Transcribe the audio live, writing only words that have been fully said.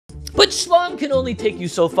But Schlong can only take you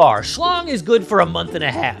so far. Schlong is good for a month and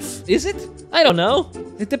a half. Is it? I don't know.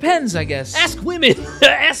 It depends, I guess. Ask women.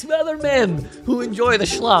 Ask other men who enjoy the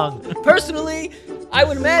Schlong. Personally, I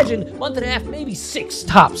would imagine month and a half, maybe 6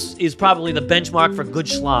 tops, is probably the benchmark for good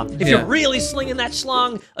Schlong. If you're really slinging that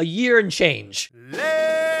Schlong, a year and change.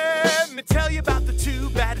 Let me tell you about the 2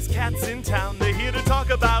 baddest cats in town. They're here to talk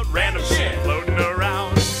about random shit floating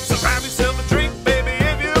around. So grab yourself a drink, baby,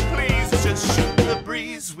 if you please. It's just Shootin The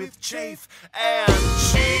Breeze with Chafe and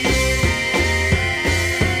Cheese.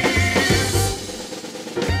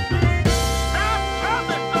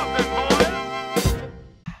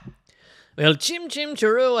 Well, chim chim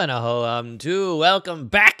churu and a ho too. Welcome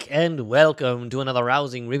back and welcome to another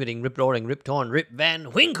rousing, riveting, rip-roaring, rip-torn, rip-van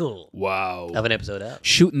winkle. Wow. Of an episode of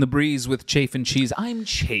Shootin' the Breeze with Chafe and Cheese. I'm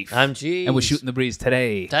Chafe. I'm Cheese. And we're Shootin' the Breeze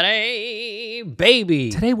today. Today, baby.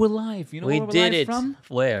 Today we're live. You know we where we're did live it. from?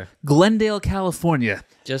 Where? Glendale, California.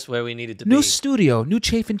 Just where we needed to New be. studio. New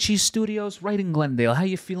Chafe and Cheese Studios right in Glendale. How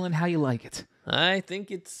you feeling? How you like it? I think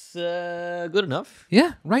it's good enough.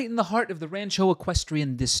 Yeah, right in the heart of the Rancho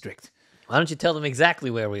Equestrian District. Why don't you tell them exactly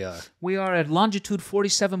where we are? We are at longitude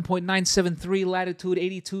 47.973, latitude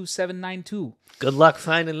 82.792. Good luck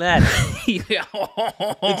finding that.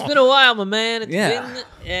 It's been a while, my man. It's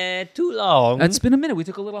been too long. It's been a minute. We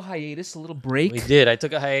took a little hiatus, a little break. We did. I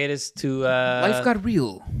took a hiatus to... life got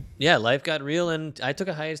real. Yeah, life got real, and I took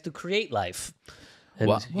a hiatus to create life.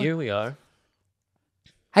 And here we are.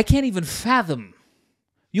 I can't even fathom.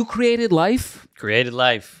 You created life? Created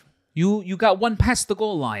life. You got one past the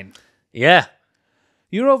goal line. Yeah.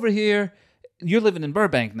 You're over here. You're living in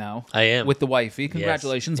Burbank now. I am. With the wifey.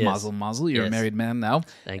 Congratulations, Yes. Mazel, mazel. You're a married man now.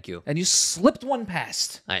 Thank you. And you slipped one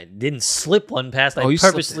past. I didn't slip one past. I you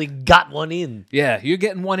purposely got one in. Yeah, you're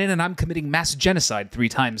getting one in, and I'm committing mass genocide 3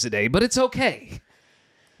 times a day, but it's okay.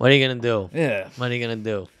 What are you going to do? Yeah. What are you going to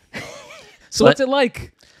do? So what's it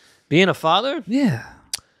like? Being a father? Yeah.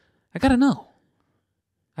 I gotta know.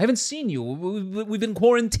 I haven't seen you. We've been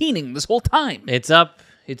quarantining this whole time. It's up.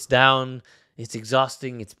 It's down. It's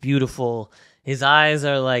exhausting. It's beautiful. His eyes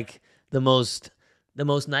are like the most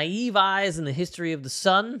naive eyes in the history of the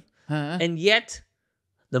sun, and yet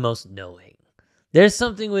the most knowing. There's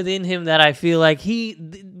something within him that I feel like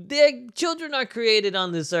their children are created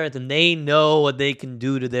on this earth, and they know what they can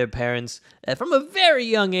do to their parents from a very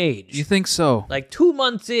young age. You think so? Like 2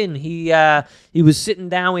 months in, he was sitting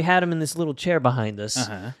down. We had him in this little chair behind us,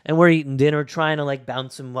 and we're eating dinner, trying to like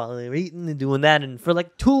bounce him while they're eating and doing that. And for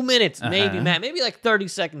like 2 minutes, maybe like 30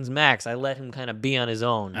 seconds max, I let him kind of be on his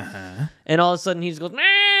own. And all of a sudden, he just goes,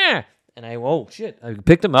 "Nah!" And oh shit! I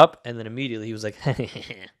picked him up, and then immediately he was like,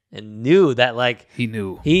 and knew that like he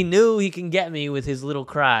knew he can get me with his little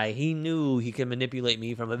cry. He knew he can manipulate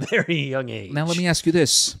me from a very young age. Now let me ask you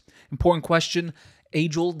this important question,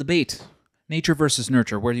 age-old debate: nature versus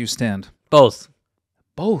nurture. Where do you stand? Both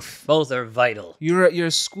are vital. You're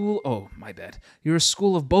a school. Oh, my bad. You're a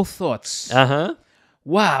school of both thoughts.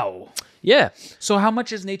 Wow. Yeah. So how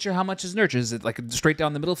much is nature? How much is nurture? Is it like straight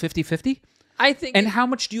down the middle, 50-50? I think. And how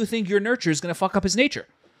much do you think your nurture is going to fuck up his nature?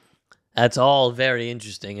 That's all very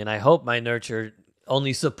interesting, and I hope my nurture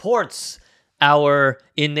only supports our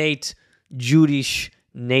innate Jewish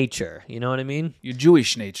nature. You know what I mean? Your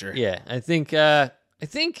Jewish nature. Yeah, I think that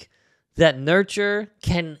nurture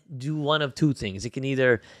can do one of 2 things. It can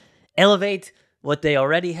either elevate what they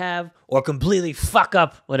already have or completely fuck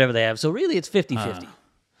up whatever they have. So really, it's 50-50.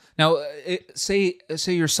 Now, say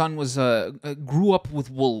your son was grew up with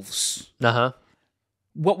wolves.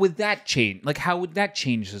 What would that change? Like, how would that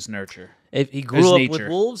change his nurture? If he grew up with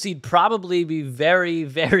wolves, he'd probably be very,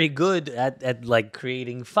 very good at like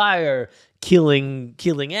creating fire, killing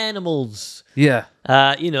animals. Yeah.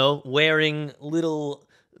 Wearing little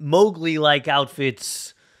Mowgli-like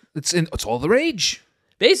outfits. It's all the rage.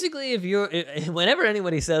 Basically, whenever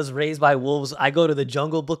anybody says raised by wolves, I go to the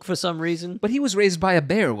Jungle Book for some reason. But he was raised by a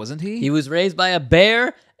bear, wasn't he? He was raised by a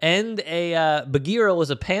bear, and Bagheera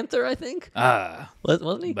was a panther, I think.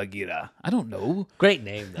 Wasn't he? Bagheera. I don't know. Great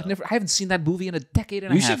name, though. I haven't seen that movie in a decade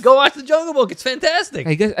and a half. You should go watch the Jungle Book. It's fantastic.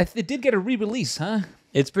 I guess it did get a re-release, huh?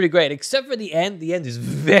 It's pretty great, except for the end. The end is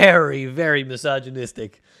very, very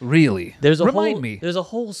misogynistic. Really? Remind me. There's a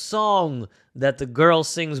whole song that the girl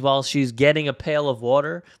sings while she's getting a pail of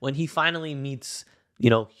water when he finally meets,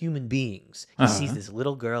 human beings. He sees this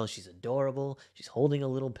little girl. She's adorable. She's holding a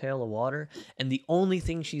little pail of water. And the only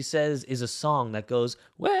thing she says is a song that goes,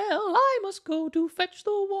 "Well, I must go to fetch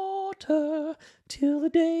the water till the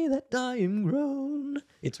day that I am grown."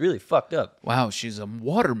 It's really fucked up. Wow, she's a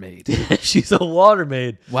water maid. She's a water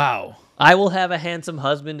maid. Wow. I will have a handsome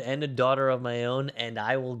husband and a daughter of my own, and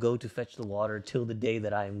I will go to fetch the water till the day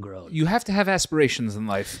that I am grown. You have to have aspirations in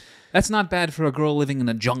life. That's not bad for a girl living in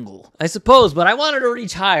a jungle. I suppose, but I want her to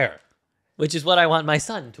reach higher, which is what I want my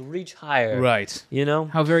son to reach higher. Right. You know?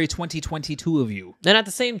 How very 2022 of you. And at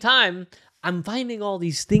the same time, I'm finding all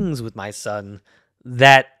these things with my son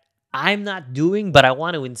that I'm not doing, but I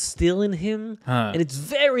want to instill in him. And it's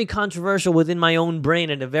very controversial within my own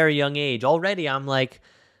brain at a very young age. Already I'm like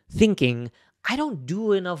thinking, I don't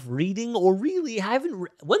do enough reading, or really haven't.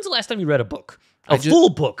 When's the last time you read a book? Full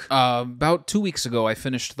book? About 2 weeks ago, I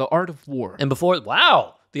finished The Art of War. And before,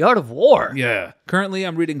 wow, The Art of War. Yeah. Currently,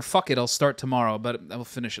 I'm reading Fuck It, I'll start tomorrow, but I will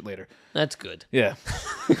finish it later. That's good. Yeah.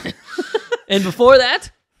 And before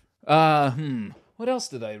that? What else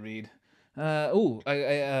did I read? I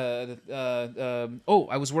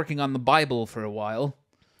was working on the Bible for a while.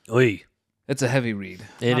 Oy. It's a heavy read.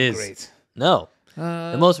 It Not is. Great. No.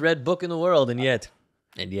 The most read book in the world, and yet.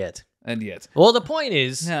 Well, the point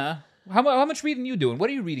is... Yeah. How much reading you doing? What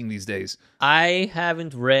are you reading these days? I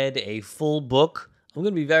haven't read a full book, I'm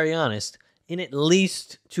going to be very honest, in at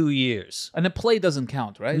least 2 years. And a play doesn't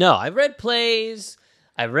count, right? No, I've read plays,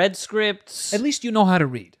 I've read scripts. At least you know how to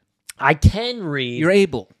read. I can read. You're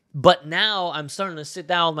able. But now I'm starting to sit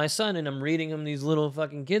down with my son and I'm reading him these little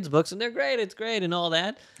fucking kids' books, and they're great, it's great, and all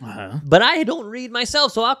that. But I don't read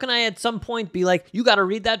myself, so how can I at some point be like, you got to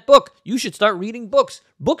read that book. You should start reading books.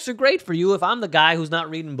 Books are great for you if I'm the guy who's not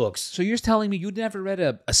reading books. So you're telling me you never read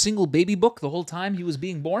a single baby book the whole time he was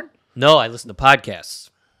being born? No, I listen to podcasts.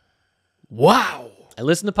 Wow. I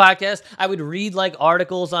listen to podcasts. I would read like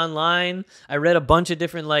articles online. I read a bunch of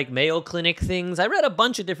different like Mayo Clinic things. I read a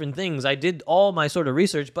bunch of different things. I did all my sort of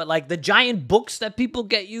research, but like the giant books that people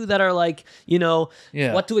get you that are like, you know,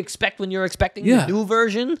 what to expect when you're expecting the new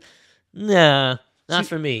version. Nah, not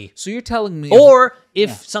for me. So you're telling me... Or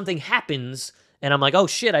if something happens and I'm like, oh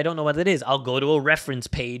shit, I don't know what it is, I'll go to a reference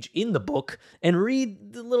page in the book and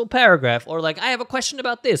read the little paragraph. Or like, I have a question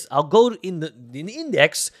about this. I'll go in the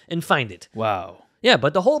index and find it. Wow. Yeah,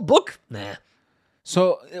 but the whole book, nah.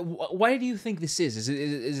 So why do you think this is?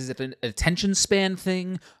 Is it an attention span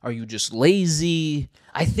thing? Are you just lazy?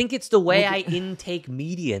 I think it's the way I intake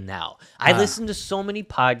media now. I listen to so many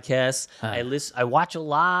podcasts. I watch a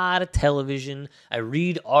lot of television. I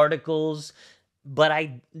read articles. But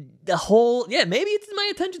maybe it's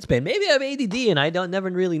my attention span. Maybe I have ADD and I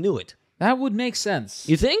never really knew it. That would make sense.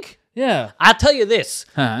 You think? Yeah. I'll tell you this.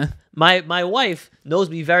 My wife knows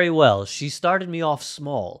me very well. She started me off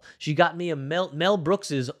small. She got me a Mel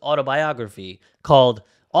Brooks's autobiography called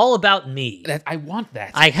All About Me. I want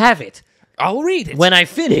that. I have it. I'll read it. When I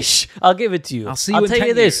finish, I'll give it to you. I'll see you in tell 10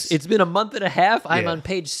 you this. years. It's been a month and a half. I'm on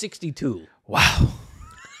page 62. Wow.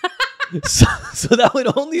 So that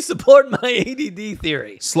would only support my ADD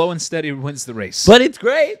theory. Slow and steady wins the race. But it's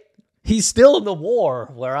great. He's still in the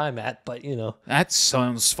war where I'm at, but you know. That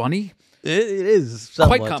sounds funny. It is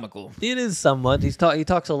somewhat. Quite comical. It is somewhat. He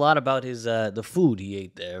talks a lot about his the food he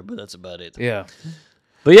ate there, but that's about it. Yeah.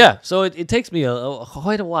 But yeah, so it takes me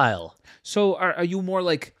quite a while. So are you more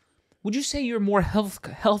like, would you say you're more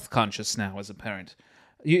health conscious now as a parent?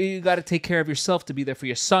 You got to take care of yourself to be there for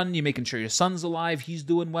your son. You're making sure your son's alive. He's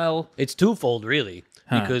doing well. It's twofold, really.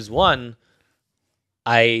 Because one,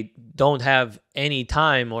 I don't have any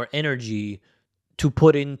time or energy to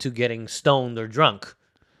put into getting stoned or drunk.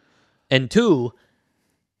 And two,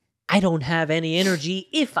 I don't have any energy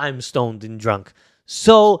if I'm stoned and drunk.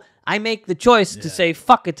 So I make the choice to say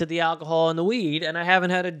fuck it to the alcohol and the weed, and I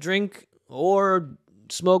haven't had a drink or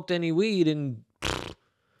smoked any weed in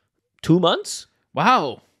 2 months.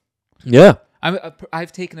 Wow. Yeah.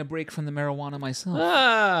 I've taken a break from the marijuana myself.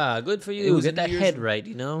 Ah, good for you. Get that head right,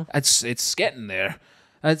 you know? It's getting there.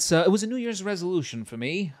 It was a New Year's resolution for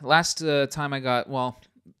me. Last time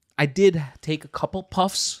I did take a couple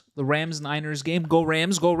puffs. The Rams-Niners game. Go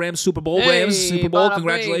Rams, Super Bowl, Rams, Super Bowl.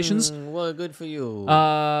 Congratulations. Well, good for you.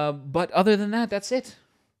 But other than that, that's it.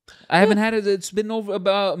 I haven't had it. It's been over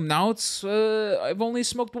about now. I've only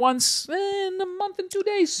smoked once in a month and 2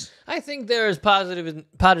 days. I think there's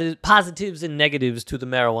positives and negatives to the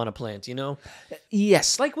marijuana plant, you know?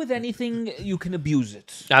 Yes, like with anything, you can abuse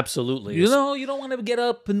it. Absolutely. You know, you don't want to get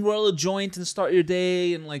up and roll a joint and start your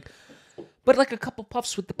day and but like a couple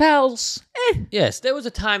puffs with the pals, Yes, there was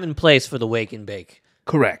a time and place for the wake and bake.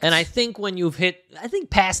 Correct. And I think when you've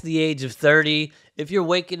past the age of 30, if you're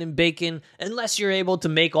waking and baking, unless you're able to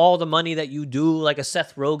make all the money that you do, like a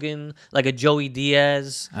Seth Rogen, like a Joey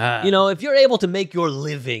Diaz, if you're able to make your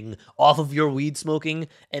living off of your weed smoking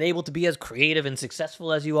and able to be as creative and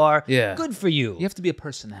successful as you are, good for you. You have to be a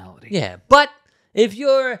personality. Yeah, but If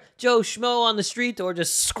you're Joe Schmo on the street or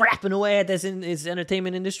just scrapping away at this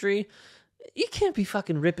entertainment industry, you can't be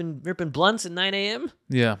fucking ripping blunts at 9 a.m.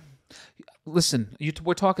 Yeah. Listen,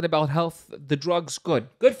 we're talking about health. The drug's good.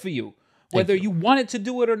 Good for you. Whether you wanted to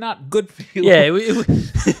do it or not, good for you. Yeah,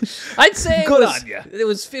 I'd say Good on ya. it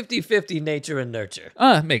was 50-50 nature and nurture.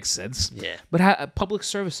 Makes sense. Yeah. But a public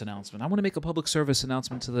service announcement. I want to make a public service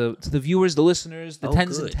announcement to the viewers, the listeners, the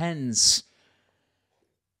tens and tens.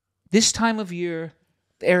 This time of year,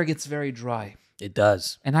 the air gets very dry. It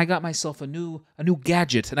does. And I got myself a new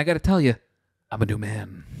gadget, and I got to tell you, I'm a new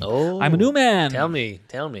man. Oh. I'm a new man. Tell me.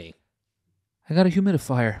 I got a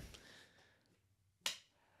humidifier.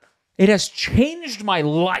 It has changed my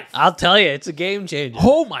life. I'll tell you, it's a game changer.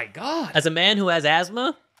 Oh my God. As a man who has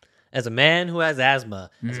asthma, as a man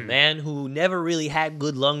who never really had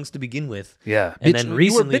good lungs to begin with. Yeah. And then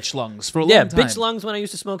recently, you were bitch lungs for a long time. Yeah, bitch lungs when I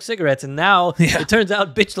used to smoke cigarettes, and now it turns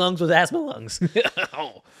out bitch lungs with asthma lungs.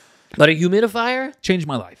 Oh. But a humidifier Changed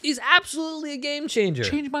my life. is absolutely a game changer.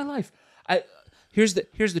 Changed my life. Here's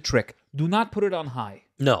the trick. Do not put it on high.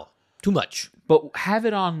 No, too much. But have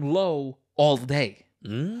it on low all day.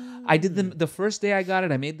 I did the first day I got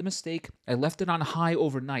it. I made the mistake. I left it on high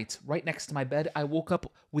overnight, right next to my bed. I woke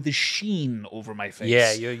up with a sheen over my face.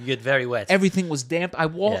 Yeah, you get very wet. Everything was damp. I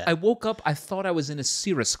woke up. I thought I was in a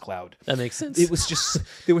cirrus cloud. That makes sense. It was just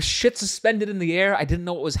there was shit suspended in the air. I didn't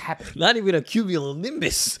know what was happening. Not even a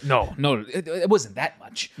cumulonimbus. No, it wasn't that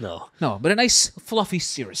much. No, but a nice fluffy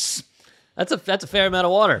cirrus. that's a fair amount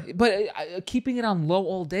of water. But keeping it on low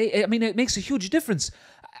all day, I mean, it makes a huge difference.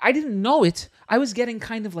 I didn't know it. I was getting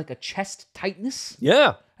kind of like a chest tightness.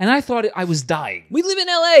 Yeah. And I thought I was dying. We live in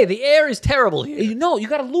LA. The air is terrible here. You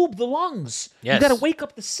got to lube the lungs. Yes. You got to wake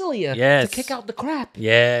up the cilia to kick out the crap.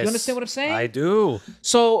 Yes. You understand what I'm saying? I do.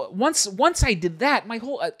 So once I did that, my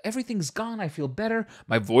whole everything's gone. I feel better.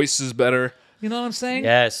 My voice is better. You know what I'm saying?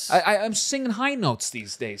 Yes. I'm singing high notes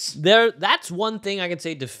these days. That's one thing I can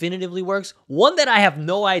say definitively works. One that I have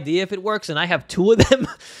no idea if it works, and I have two of them,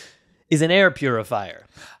 is an air purifier.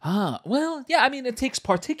 Well, yeah, I mean, it takes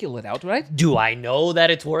particulate out, right? Do I know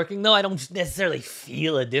that it's working, though? I don't necessarily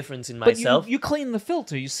feel a difference in myself. But you clean the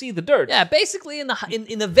filter, you see the dirt. Yeah, basically in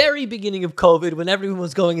the very beginning of COVID, when everyone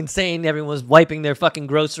was going insane, everyone was wiping their fucking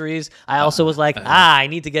groceries, I also was like, I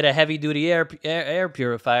need to get a heavy-duty air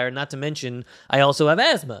purifier, not to mention I also have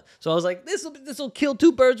asthma. So I was like, this will kill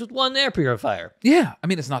two birds with one air purifier. Yeah, I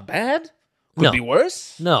mean, it's not bad. Could be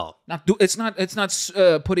worse. No. It's not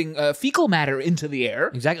putting fecal matter into the air.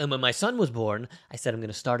 Exactly. When my son was born, I said I'm going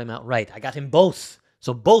to start him out right. I got him both.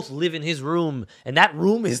 So both live in his room, and that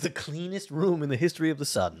room is the cleanest room in the history of the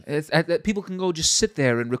sun. People can go just sit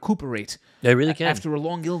there and recuperate. They really can. After a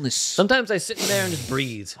long illness. Sometimes I sit in there and just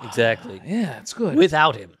breathe. Exactly. Yeah, it's good.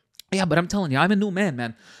 Without him. Yeah, but I'm telling you, I'm a new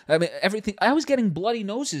man. I mean, everything. I was getting bloody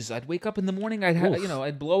noses. I'd wake up in the morning.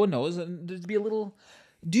 I'd blow a nose, and there'd be a little.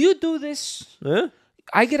 Do you do this? Huh?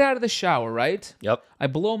 I get out of the shower, right? Yep. I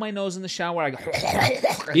blow my nose in the shower. I go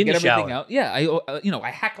In get the shower. everything out. Yeah,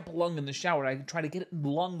 I hack up a lung in the shower. I try to get the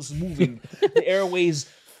lungs moving, the airways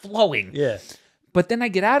flowing. Yeah. But then I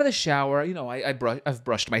get out of the shower. I've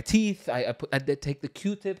brushed my teeth. I take the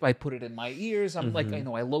Q-tip. I put it in my ears. I'm like,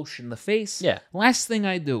 I lotion the face. Yeah. Last thing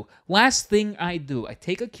I do. I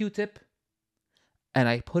take a Q-tip. And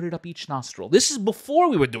I put it up each nostril. This is before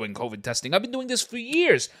we were doing COVID testing. I've been doing this for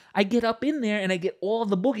years. I get up in there and I get all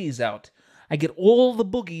the boogies out. I get all the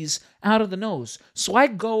boogies out of the nose. So I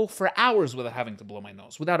go for hours without having to blow my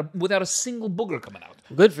nose, without a single booger coming out.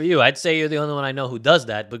 Good for you. I'd say you're the only one I know who does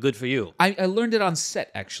that, but good for you. I learned it on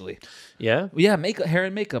set, actually. Yeah? Yeah, hair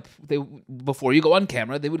and makeup. Before you go on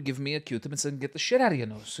camera, they would give me a Q-tip and say, get the shit out of your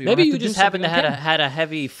nose. So Maybe you just happened to had a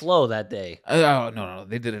heavy flow that day. No.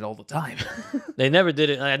 They did it all the time. They never did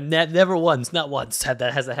it. Never once. Not once has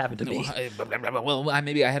that happened to me. Well,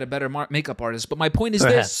 maybe I had a better makeup artist, but my point is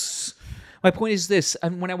Perhaps. this.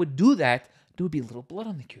 And when I would do that, there would be a little blood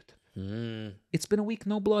on the Q-tip. It's been a week,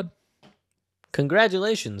 no blood.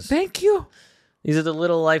 Congratulations. Thank you. These are the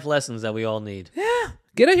little life lessons that we all need. Yeah.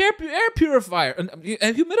 Get a air purifier,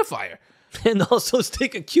 a humidifier. And also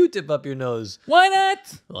stick a Q-tip up your nose. Why not?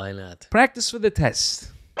 Why not? Practice for the test.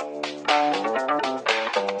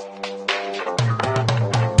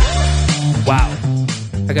 Wow.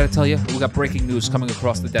 I gotta tell you, we got breaking news coming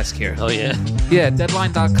across the desk here. Oh, yeah? Yeah,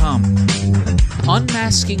 Deadline.com.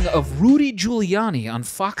 Unmasking of Rudy Giuliani on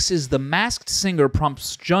Fox's The Masked Singer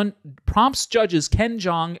prompts judges Ken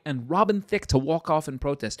Jeong and Robin Thicke to walk off in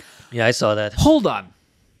protest. Yeah, I saw that. Hold on.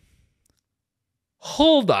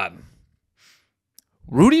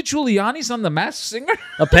 Rudy Giuliani's on The Masked Singer?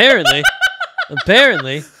 Apparently.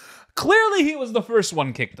 Clearly, he was the first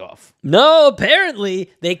one kicked off. No, apparently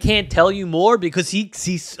they can't tell you more because he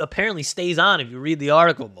apparently stays on if you read the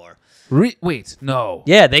article more. Wait, no.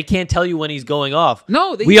 Yeah, they can't tell you when he's going off.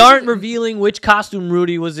 No, we aren't revealing which costume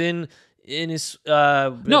Rudy was in his.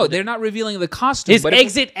 No, they're not revealing the costume. His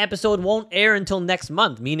exit episode won't air until next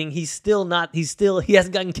month, meaning he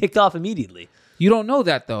hasn't gotten kicked off immediately. You don't know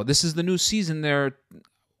that though. This is the new season. They're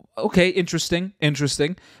okay, interesting.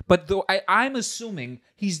 But though I'm assuming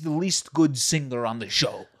he's the least good singer on the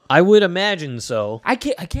show. I would imagine so. I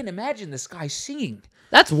can't imagine this guy singing.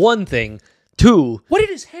 That's one thing. Two, what did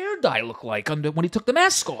his hair dye look like when he took the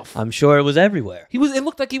mask off? I'm sure it was everywhere. It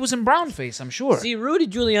looked like he was in brownface, I'm sure. See, Rudy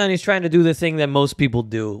Giuliani is trying to do the thing that most people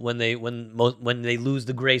do when they lose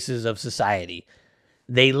the graces of society.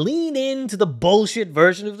 They lean into the bullshit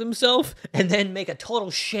version of themselves and then make a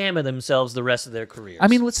total sham of themselves the rest of their careers. I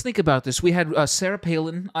mean, let's think about this. We had Sarah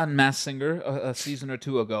Palin on Masked Singer a season or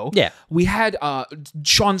two ago. Yeah. We had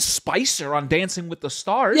Sean Spicer on Dancing with the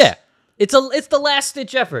Stars. Yeah. It's the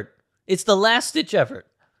last-ditch effort. It's the last-ditch effort.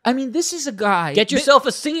 I mean, this is a guy... Get yourself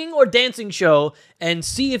a singing or dancing show and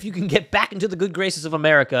see if you can get back into the good graces of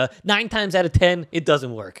America. 9 times out of 10, it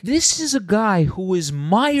doesn't work. This is a guy who is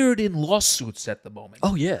mired in lawsuits at the moment.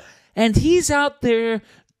 Oh, yeah. And he's out there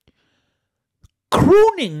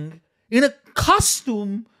crooning in a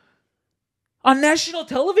costume on national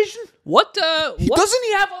television? What? Doesn't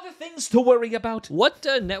he have other things to worry about? What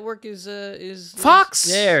network is Fox?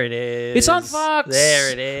 There it is. It's on Fox.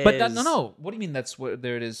 There it is. But no. What do you mean that's where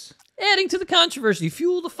there it is? Adding to the controversy,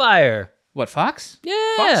 fuel the fire. What, Fox? Yeah.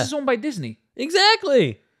 Fox is owned by Disney.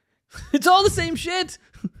 Exactly. It's all the same shit.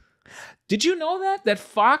 Did you know that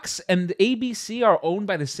Fox and ABC are owned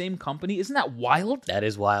by the same company? Isn't that wild? That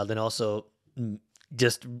is wild, and also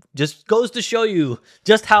just goes to show you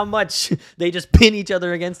just how much they just pin each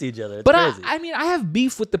other against each other. It's crazy. I mean, I have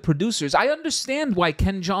beef with the producers. I understand why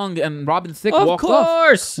Ken Jeong and Robin Thicke walked off. Of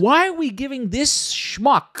course. Why are we giving this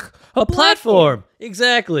schmuck a platform?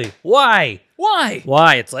 Exactly. Why? Why?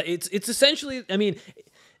 It's essentially, I mean,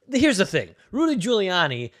 here's the thing. Rudy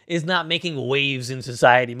Giuliani is not making waves in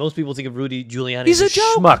society. Most people think of Rudy Giuliani as a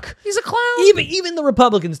joke. schmuck. He's a clown. Even the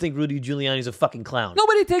Republicans think Rudy Giuliani is a fucking clown.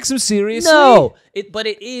 Nobody takes him seriously. No. But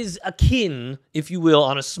it is akin, if you will,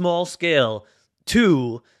 on a small scale,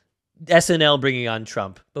 to SNL bringing on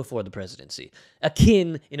Trump before the presidency.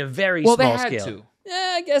 Akin in a very small scale. Well, they had to.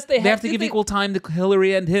 Yeah, I guess they have to give equal time to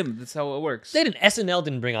Hillary and him. That's how it works. SNL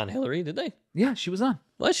didn't bring on Hillary, did they? Yeah, she was on.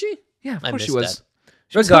 Was she? Yeah, of I course she missed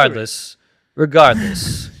was. that.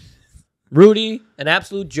 Regardless, Rudy, an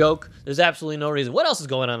absolute joke. There's absolutely no reason. What else is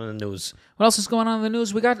going on in the news? What else is going on in the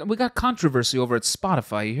news? We got controversy over at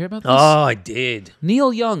Spotify. You hear about this? Oh, I did.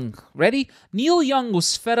 Neil Young, ready? Neil Young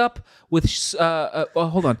was fed up with.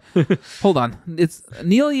 Hold on. It's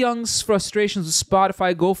Neil Young's frustrations with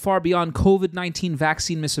Spotify go far beyond COVID-19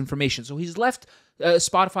 vaccine misinformation. So he's left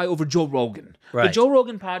Spotify over Joe Rogan. Right. The Joe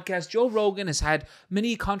Rogan podcast. Joe Rogan has had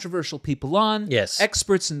many controversial people on. Yes.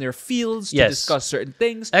 Experts in their fields to Yes. discuss certain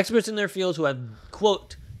things. Experts in their fields who have,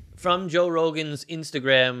 quote, from Joe Rogan's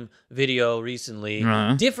Instagram video recently,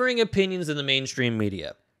 differing opinions in the mainstream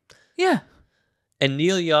media. Yeah. And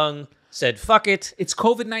Neil Young said, fuck it. It's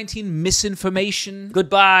COVID-19 misinformation.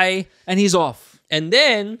 Goodbye. And he's off. And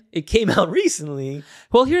then it came out recently.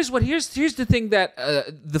 Well, here's the thing that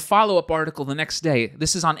the follow-up article the next day.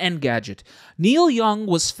 This is on Engadget. Neil Young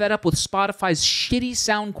was fed up with Spotify's shitty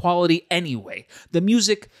sound quality anyway. The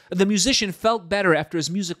musician felt better after his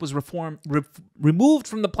music was removed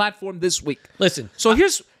from the platform this week. Listen. So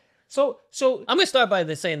here's so I'm gonna start by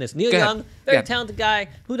saying this. Neil Young, very talented guy.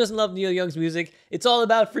 Who doesn't love Neil Young's music? It's all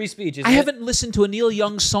about free speech. I haven't listened to a Neil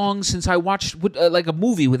Young song since I watched like a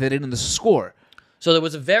movie with it in the score. So there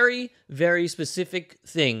was a very, very specific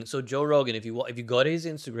thing. So Joe Rogan, if you go to his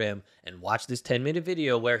Instagram and watch this 10-minute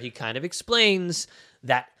video where he kind of explains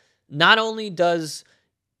that not only does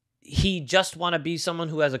he just want to be someone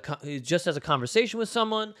who just has a conversation with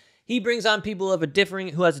someone, he brings on people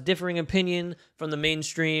who has a differing opinion from the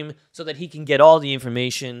mainstream so that he can get all the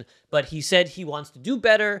information. But he said he wants to do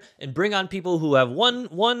better and bring on people who have one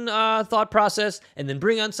thought process and then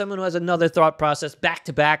bring on someone who has another thought process back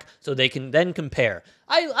to back so they can then compare.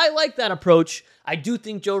 I like that approach. I do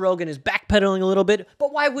think Joe Rogan is backpedaling a little bit,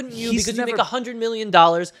 but why wouldn't you? Because you make $100 million.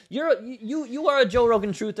 You are a Joe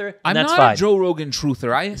Rogan truther. I'm that's not fine. a Joe Rogan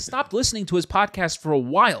truther. I stopped listening to his podcast for a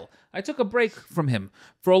while. I took a break from him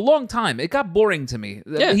for a long time. It got boring to me.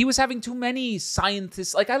 Yeah. He was having too many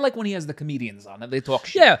scientists. Like, I like when he has the comedians on and they talk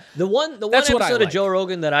shit. Yeah, the one episode like. of Joe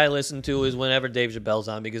Rogan that I listen to is whenever Dave Chappelle's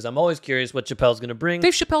on because I'm always curious what Chappelle's going to bring.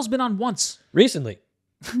 Dave Chappelle's been on once. Recently.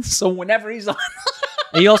 So whenever he's on.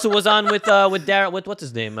 He also was on with Darren. With what's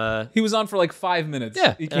his name? He was on for like 5 minutes.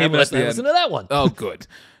 Yeah, he and came I at the end. listened to that one. Oh, good.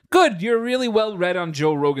 Good. You're really well read on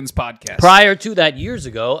Joe Rogan's podcast. Prior to that, years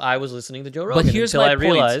ago, I was listening to Joe Rogan until I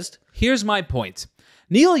realized. Here's my point.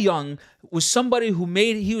 Neil Young was somebody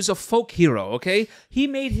he was a folk hero, okay? He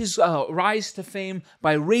made his rise to fame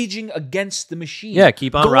by raging against the machine. Yeah,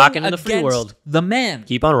 keep on going rocking in the free against world. The man.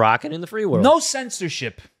 Keep on rocking in the free world. No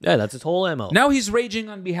censorship. Yeah, that's his whole MO. Now he's raging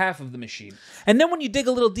on behalf of the machine. And then when you dig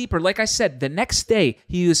a little deeper, like I said, the next day,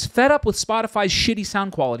 he was fed up with Spotify's shitty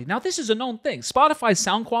sound quality. Now, this is a known thing. Spotify's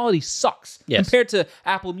sound quality sucks. Yes. Compared to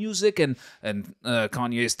Apple Music and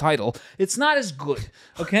Kanye's Tidal. It's not as good,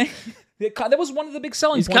 okay? That was one of the big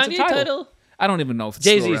selling Is points Kanye of Tidal. Tidal? I don't even know if it's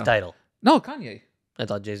Jay-Z's still around. title. No, Kanye. I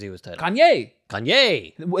thought Jay-Z was title. Kanye.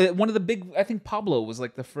 Kanye. One of the big, I think Pablo was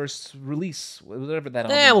like the first release, whatever that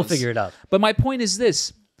album Yeah, we'll was. figure it out. But my point is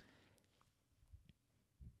this.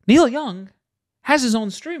 Neil Young has his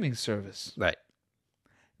own streaming service. Right.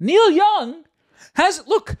 Neil Young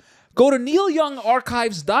go to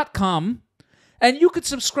neilyoungarchives.com and you could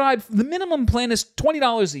subscribe. The minimum plan is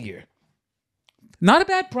 $20 a year. Not a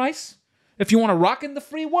bad price if you want to rock in the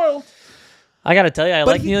free world. I got to tell you, I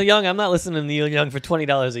like Neil Young. I'm not listening to Neil Young for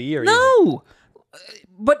 $20 a year. No.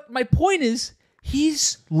 But my point is,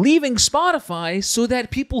 he's leaving Spotify so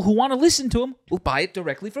that people who want to listen to him will buy it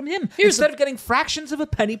directly from him. Instead of getting fractions of a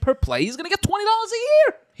penny per play, he's going to get $20 a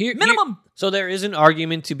year. Minimum. So there is an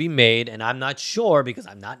argument to be made, and I'm not sure because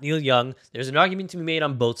I'm not Neil Young. There's an argument to be made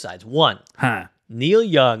on both sides. One, Neil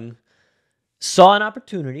Young saw an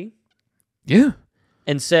opportunity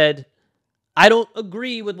and said, I don't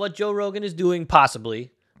agree with what Joe Rogan is doing,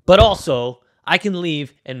 possibly, but also I can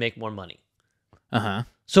leave and make more money.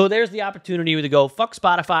 So there's the opportunity to go, fuck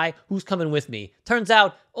Spotify, who's coming with me? Turns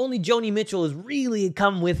out only Joni Mitchell has really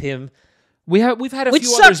come with him. We've had a Which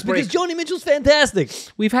few sucks others because Joni Mitchell's fantastic.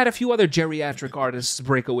 We've had a few other geriatric artists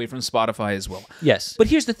break away from Spotify as well. Yes. But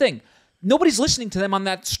here's the thing. Nobody's listening to them on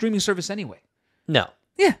that streaming service anyway. No.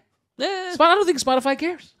 Yeah. Eh. I don't think Spotify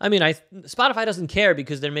cares. I mean, Spotify doesn't care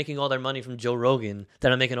because they're making all their money from Joe Rogan. They're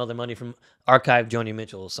not making all their money from archived Joni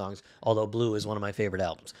Mitchell songs, although Blue is one of my favorite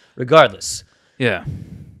albums. Regardless. Yeah.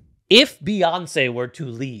 If Beyonce were to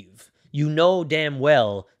leave, you know damn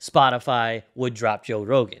well Spotify would drop Joe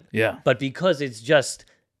Rogan. Yeah. But because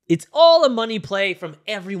it's all a money play from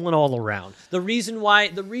everyone all around. The reason why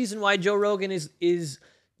Joe Rogan is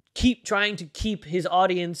keep trying to keep his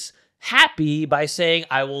audience happy by saying,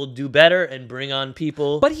 I will do better and bring on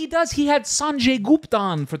people. But he does. He had Sanjay Gupta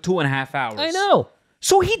on for 2.5 hours. I know.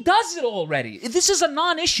 So he does it already. This is a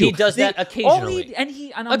non-issue. He does that occasionally.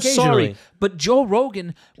 And I'm sorry, but Joe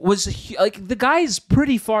Rogan was like, the guy's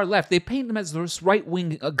pretty far left. They paint him as this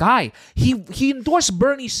right-wing guy. He endorsed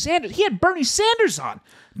Bernie Sanders. He had Bernie Sanders on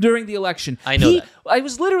during the election. I know that. I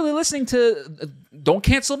was literally listening to, don't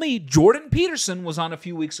cancel me, Jordan Peterson was on a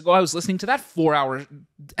few weeks ago. I was listening to that 4-hour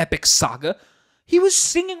epic saga. He was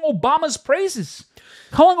singing Obama's praises,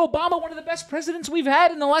 calling Obama one of the best presidents we've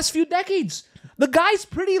had in the last few decades. The guy's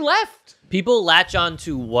pretty left. People latch on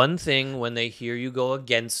to one thing when they hear you go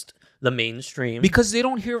against the mainstream. Because they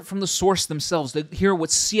don't hear it from the source themselves. They hear what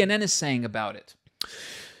CNN is saying about it.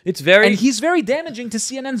 And he's very damaging to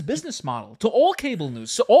CNN's business model, to all cable news,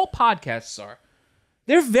 so all podcasts are.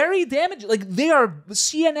 They're very damaging. Like, they are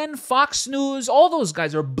CNN, Fox News, all those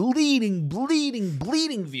guys are bleeding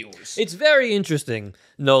viewers. It's very interesting,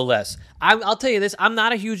 no less. I'll tell you this, I'm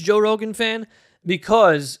not a huge Joe Rogan fan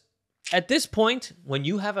because at this point, when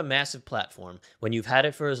you have a massive platform, when you've had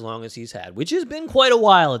it for as long as he's had, which has been quite a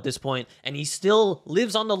while at this point, and he still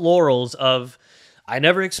lives on the laurels of, I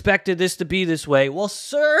never expected this to be this way. Well,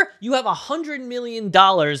 sir, you have $100 million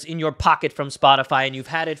in your pocket from Spotify, and you've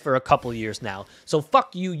had it for a couple years now. So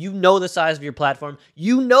fuck you. You know the size of your platform.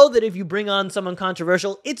 You know that if you bring on someone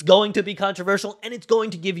controversial, it's going to be controversial, and it's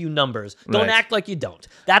going to give you numbers. Don't act like you don't.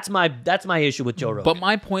 That's my issue with Joe Rogan. But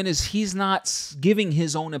my point is, he's not giving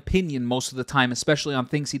his own opinion most of the time, especially on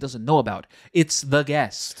things he doesn't know about. It's the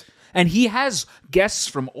guest. And he has guests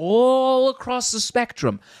from all across the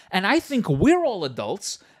spectrum. And I think we're all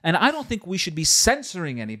adults, and I don't think we should be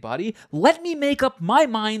censoring anybody. Let me make up my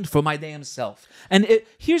mind for my damn self. And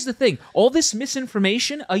here's the thing. All this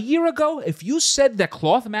misinformation, a year ago, if you said that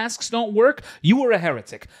cloth masks don't work, you were a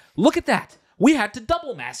heretic. Look at that. We had to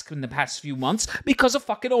double mask in the past few months because of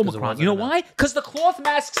fucking Omicron. You know why? Because the cloth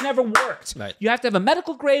masks never worked. Right. You have to have a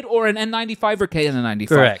medical grade or an N95 or KN95.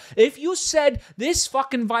 Correct. If you said this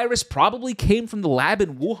fucking virus probably came from the lab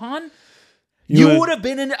in Wuhan, You would have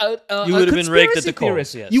been you would have been raked at the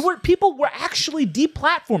coals, theorist. yes. People were actually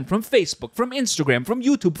deplatformed from Facebook, from Instagram, from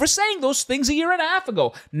YouTube for saying those things a year and a half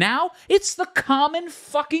ago. Now it's the common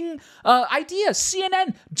fucking idea.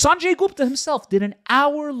 CNN, Sanjay Gupta himself did an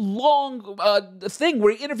hour-long thing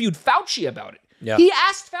where he interviewed Fauci about it. Yeah. He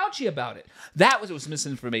asked Fauci about it. It was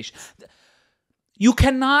misinformation. You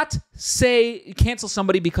cannot cancel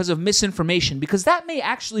somebody because of misinformation, because that may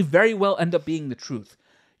actually very well end up being the truth.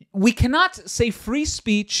 We cannot say free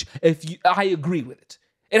speech if I agree with it.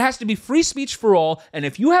 It has to be free speech for all, and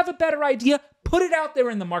if you have a better idea, put it out there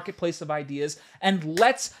in the marketplace of ideas, and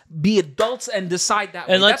let's be adults and decide that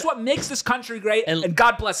way. That's what makes this country great, and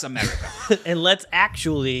God bless America. And let's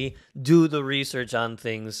actually do the research on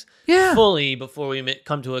things fully before we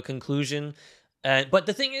come to a conclusion. But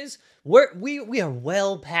the thing is, we are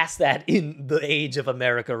well past that in the age of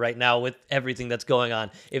America right now with everything that's going on.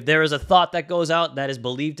 If there is a thought that goes out that is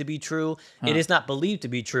believed to be true, it is not believed to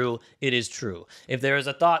be true, it is true. If there is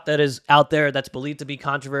a thought that is out there that's believed to be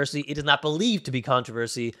controversy, it is not believed to be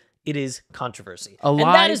controversy, it is controversy. And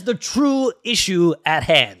that is the true issue at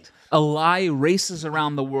hand. A lie races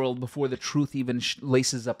around the world before the truth even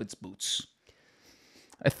laces up its boots.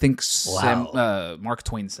 I think Mark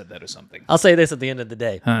Twain said that or something. I'll say this at the end of the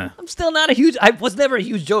day. I'm still not I was never a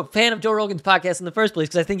huge fan of Joe Rogan's podcast in the first place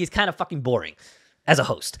because I think he's kind of fucking boring as a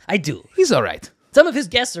host. I do. He's all right. Some of his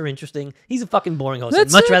guests are interesting. He's a fucking boring host.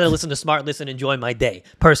 I'd much rather listen to Smartless and enjoy my day,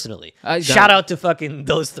 personally. Shout out to fucking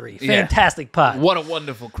those three. Fantastic pod. What a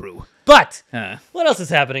wonderful crew. But what else is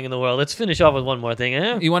happening in the world? Let's finish off with one more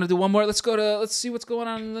thing. You want to do one more? Let's see what's going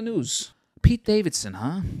on in the news. Pete Davidson,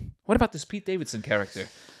 huh? What about this Pete Davidson character?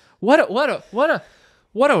 Who's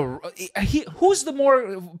the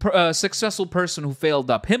more successful person who failed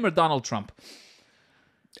up, him or Donald Trump?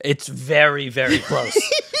 It's very, very close.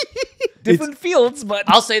 Different fields, but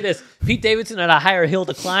I'll say this: Pete Davidson had a higher hill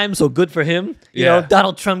to climb, so good for him. You know,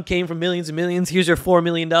 Donald Trump came from millions and millions. Here's your $4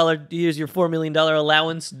 million. Here's your $4 million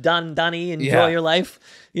allowance. Donnie, enjoy your life.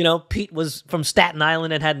 You know, Pete was from Staten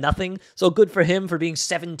Island and had nothing, so good for him for being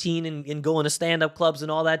 17 and going to stand-up clubs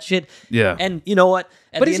and all that shit. Yeah. And you know what?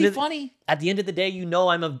 But is he funny? At the end of the day, you know,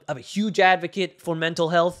 I'm a huge advocate for mental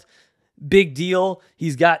health. Big deal.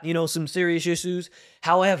 He's got, some serious issues.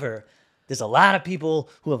 However, there's a lot of people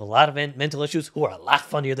who have a lot of mental issues who are a lot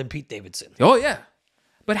funnier than Pete Davidson. Oh yeah,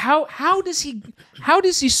 but how does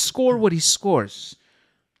he score what he scores?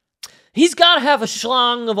 He's got to have a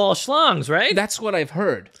schlong of all schlongs, right? That's what I've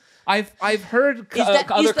heard. I've heard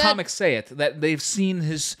other comics say it, that they've seen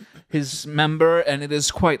his member and it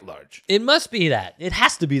is quite large. It must be that. It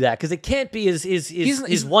has to be that because it can't be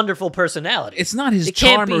his wonderful personality. It's not his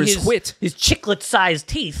charm or his wit. His chiclet-sized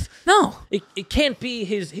teeth. No. It can't be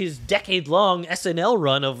his decade-long SNL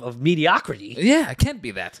run of mediocrity. Yeah, it can't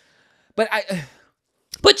be that. But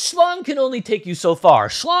Schlong can only take you so far.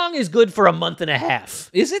 Schlong is good for a month and a half.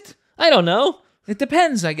 Is it? I don't know. It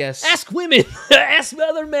depends, I guess. Ask women. Ask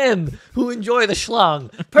other men who enjoy the schlong.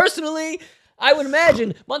 Personally, I would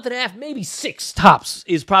imagine month and a half, maybe 6 tops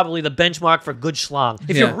is probably the benchmark for good schlong.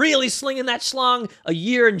 If you're really slinging that schlong, a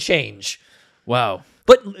year and change. Wow.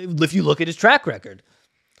 But if you look at his track record.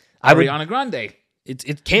 Ariana Grande.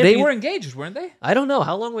 It can't They were engaged, weren't they? I don't know.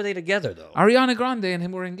 How long were they together, though? Ariana Grande and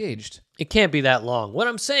him were engaged. It can't be that long. What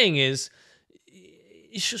I'm saying is,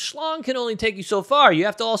 schlong can only take you so far. You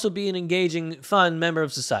have to also be an engaging, fun member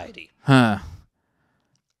of society. Huh.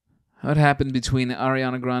 What happened between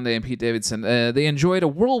Ariana Grande and Pete Davidson? They enjoyed a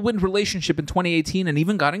whirlwind relationship in 2018 and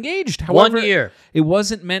even got engaged. However, 1 year. It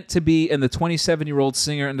wasn't meant to be, and the 27-year-old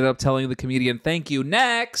singer ended up telling the comedian, "Thank you,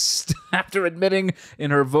 next," after admitting in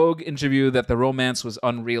her Vogue interview that the romance was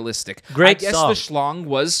unrealistic. Great I guess song. the schlong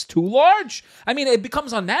was too large. I mean, it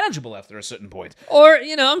becomes unmanageable after a certain point. Or,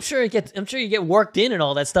 I'm sure you get worked in and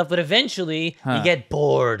all that stuff, but eventually you get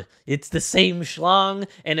bored. It's the same schlong,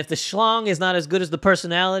 and if the schlong is not as good as the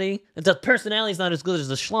personality, if the personality is not as good as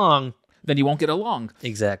the schlong, then you won't get along.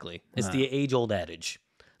 Exactly. It's the age-old adage.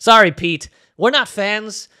 Sorry, Pete. We're not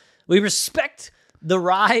fans. We respect the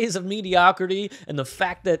rise of mediocrity and the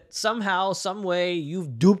fact that somehow, some way,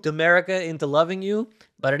 you've duped America into loving you,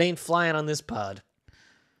 but it ain't flying on this pod.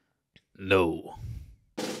 No.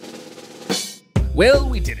 Well,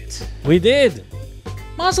 we did it. We did.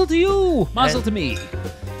 Mazel to you. Mazel to me.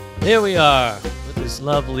 Here we are with this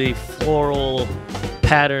lovely floral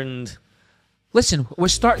patterned. Listen, we're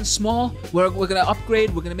starting small. We're going to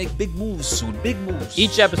upgrade. We're going to make big moves soon. Big moves.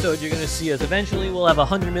 Each episode, you're going to see us. Eventually, we'll have a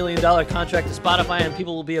 $100 million contract to Spotify, and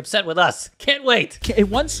people will be upset with us. Can't wait.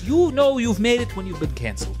 Once you know you've made it when you've been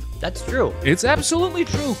canceled. That's true. It's absolutely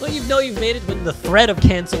true. Well, you know you've made it when the threat of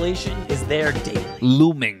cancellation is there daily.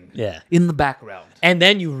 Looming. Yeah. In the background. And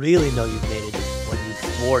then you really know you've made it when you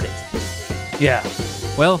thwart it. Yeah.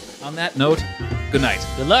 Well, on that note, good night.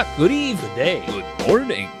 Good luck. Good eve. Good day. Good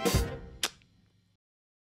morning.